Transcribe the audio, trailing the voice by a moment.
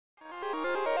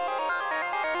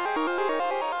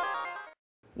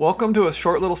Welcome to a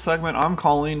short little segment I'm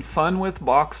calling Fun with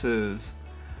Boxes.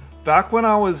 Back when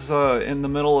I was in the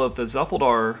middle of the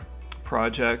Zeffeldar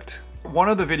project, one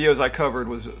of the videos I covered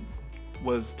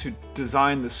was to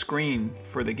design the screen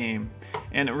for the game.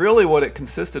 And really what it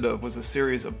consisted of was a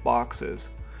series of boxes.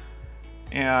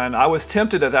 And I was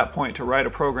tempted at that point to write a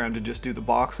program to just do the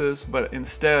boxes, but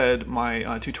instead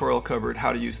my tutorial covered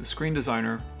how to use the screen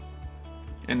designer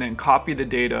and then copy the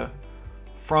data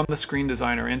from the screen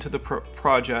designer into the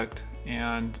project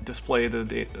and display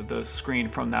the screen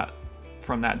from that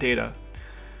data.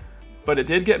 But it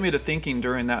did get me to thinking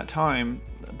during that time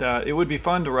that it would be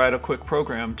fun to write a quick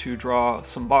program to draw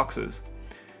some boxes.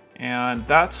 And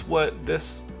that's what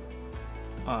this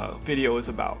video is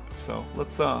about. So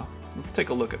let's take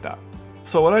a look at that.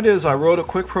 So what I did is I wrote a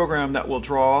quick program that will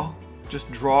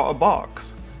just draw a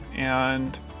box.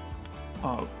 And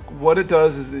what it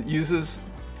does is it uses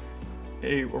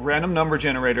a random number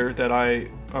generator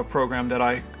a program that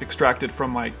I extracted from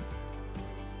my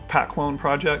Pat clone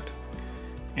project.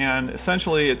 And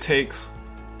essentially it takes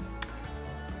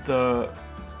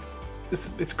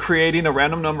it's creating a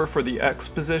random number for the X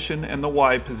position and the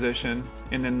Y position,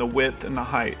 and then the width and the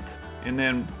height. And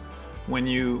then when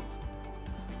you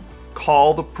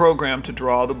call the program to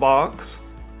draw the box,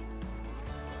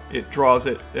 it draws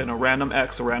it in a random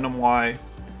X, a random Y,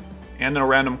 and a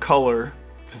random color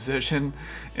position,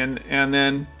 and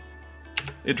then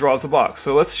it draws the box.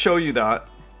 So let's show you that.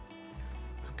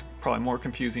 It's probably more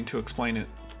confusing to explain it,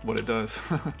 what it does.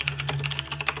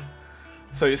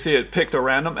 So you see it picked a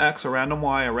random X, a random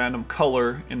Y, a random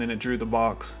color, and then it drew the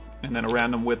box, and then a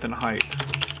random width and height.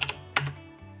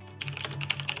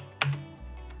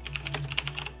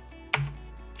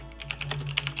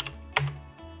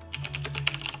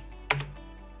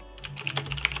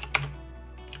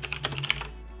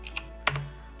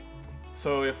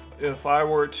 So if I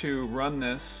were to run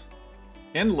this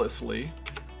endlessly,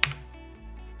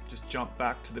 just jump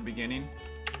back to the beginning,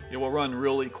 it will run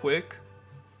really quick,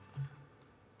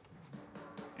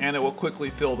 and it will quickly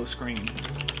fill the screen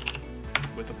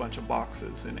with a bunch of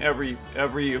boxes, and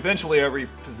eventually every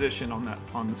position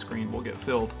on the screen will get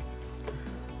filled.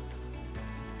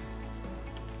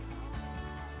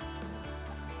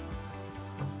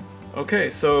 Okay,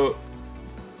 so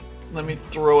let me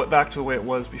throw it back to the way it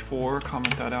was before,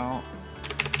 comment that out.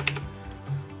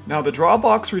 Now the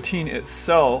Drawbox routine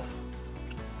itself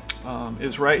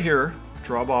is right here,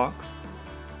 Drawbox.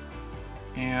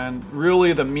 And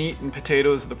really the meat and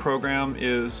potatoes of the program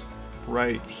is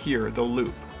right here, the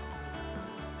loop.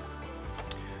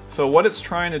 So what it's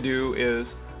trying to do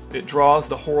is it draws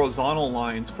the horizontal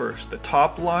lines first, the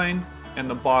top line and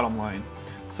the bottom line.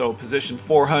 So position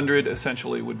 400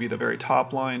 essentially would be the very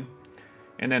top line,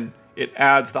 and then it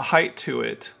adds the height to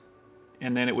it,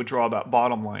 and then it would draw that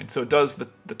bottom line. So it does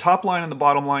the top line and the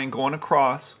bottom line going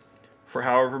across for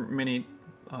however many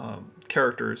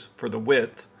characters for the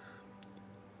width.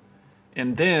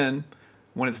 And then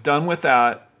when it's done with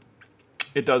that,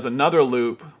 it does another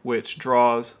loop which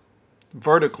draws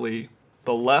vertically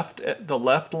the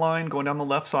left line going down the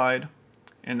left side,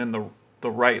 and then the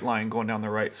right line going down the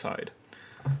right side.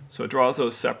 So it draws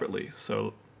those separately.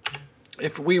 So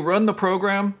if we run the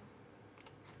program,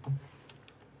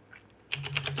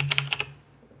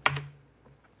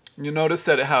 you'll notice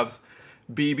that it has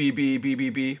B, B, B, B, B,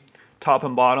 B, top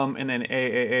and bottom, and then A,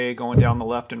 A, A going down the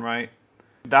left and right.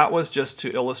 That was just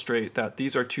to illustrate that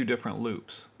these are two different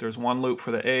loops. There's one loop for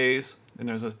the A's, and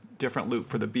there's a different loop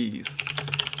for the B's.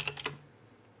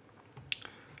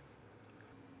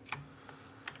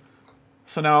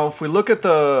 So now if we look at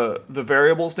the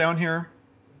variables down here,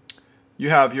 you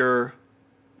have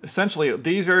essentially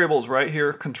these variables right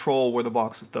here control where the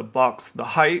box is. The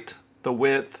height, the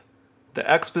width, the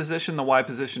X position, the Y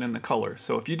position, and the color.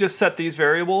 So if you just set these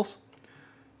variables,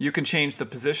 you can change the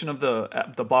position of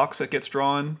the box that gets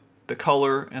drawn, the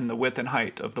color, and the width and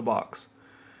height of the box.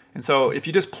 And so if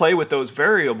you just play with those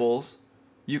variables,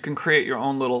 you can create your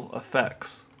own little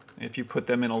effects if you put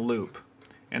them in a loop.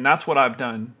 And that's what I've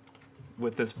done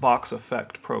with this box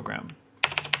effect program.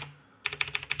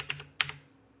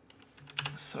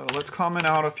 So let's comment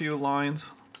out a few lines.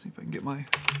 See if I can get my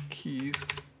keys.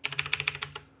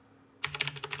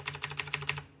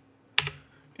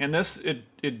 And this, it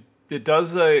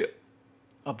does a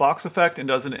box effect and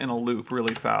does it in a loop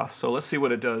really fast. So let's see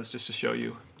what it does just to show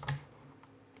you.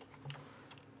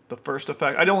 The first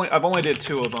effect, I've only did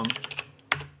two of them.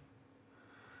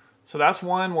 So that's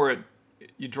one where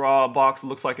you draw a box that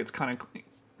looks like it's kind of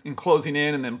enclosing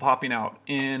in and then popping out,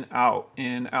 in, out,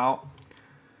 in, out.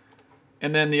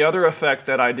 And then the other effect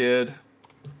that I did,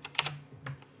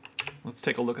 let's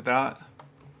take a look at that.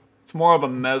 It's more of a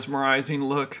mesmerizing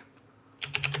look.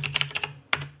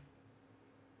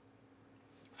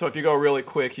 So if you go really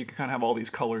quick, you can kind of have all these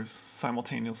colors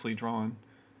simultaneously drawn.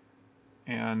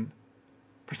 And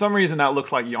for some reason that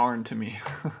looks like yarn to me.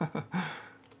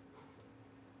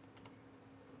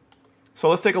 So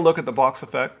let's take a look at the box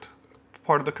effect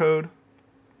part of the code.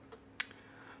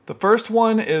 The first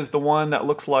one is the one that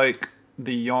looks like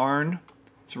the yarn.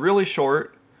 It's really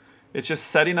short. It's just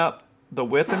setting up the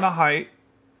width and the height,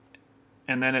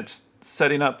 and then it's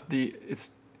setting up the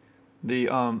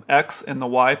X and the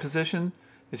Y position.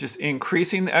 It's just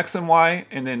increasing the X and Y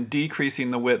and then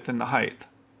decreasing the width and the height.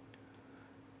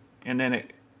 And then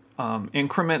it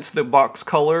increments the box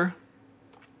color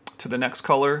to the next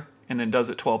color and then does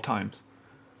it 12 times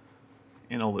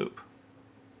in a loop.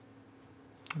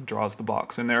 Draws the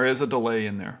box, and there is a delay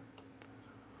in there.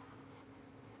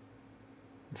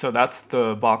 So that's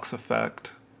the box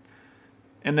effect.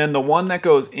 And then the one that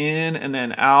goes in and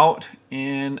then out,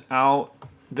 in, out,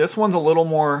 this one's a little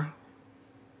more,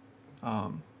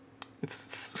 it's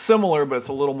similar, but it's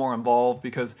a little more involved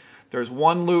because there's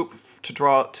one loop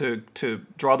to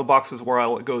draw the boxes where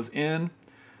it goes in,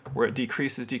 where it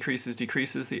decreases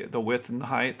the width and the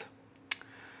height.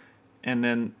 And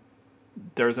then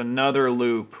there's another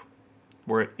loop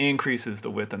where it increases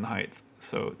the width and the height.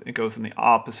 So it goes in the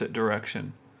opposite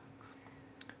direction.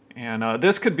 And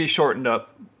this could be shortened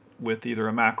up with either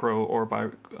a macro or by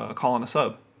calling a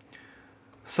sub.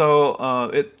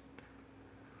 So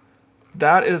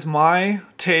that is my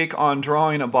take on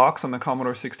drawing a box on the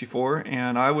Commodore 64,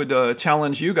 and I would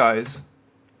challenge you guys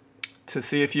to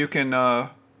see if you can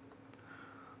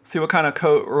see what kind of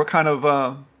code or what kind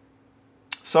of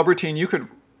subroutine you could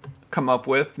come up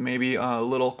with, maybe a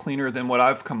little cleaner than what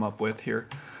I've come up with here.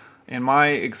 In my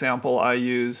example, I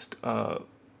used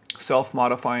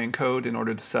self-modifying code in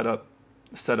order to set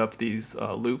up these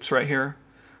loops right here.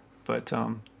 But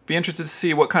be interested to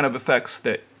see what kind of effects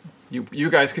that you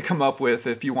guys could come up with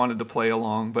if you wanted to play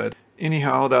along. But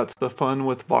anyhow, that's the Fun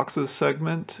with Boxes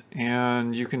segment,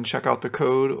 and you can check out the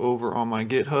code over on my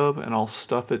GitHub, and I'll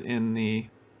stuff it in the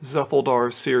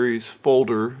Zeffeldar series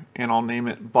folder, and I'll name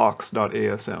it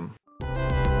box.asm.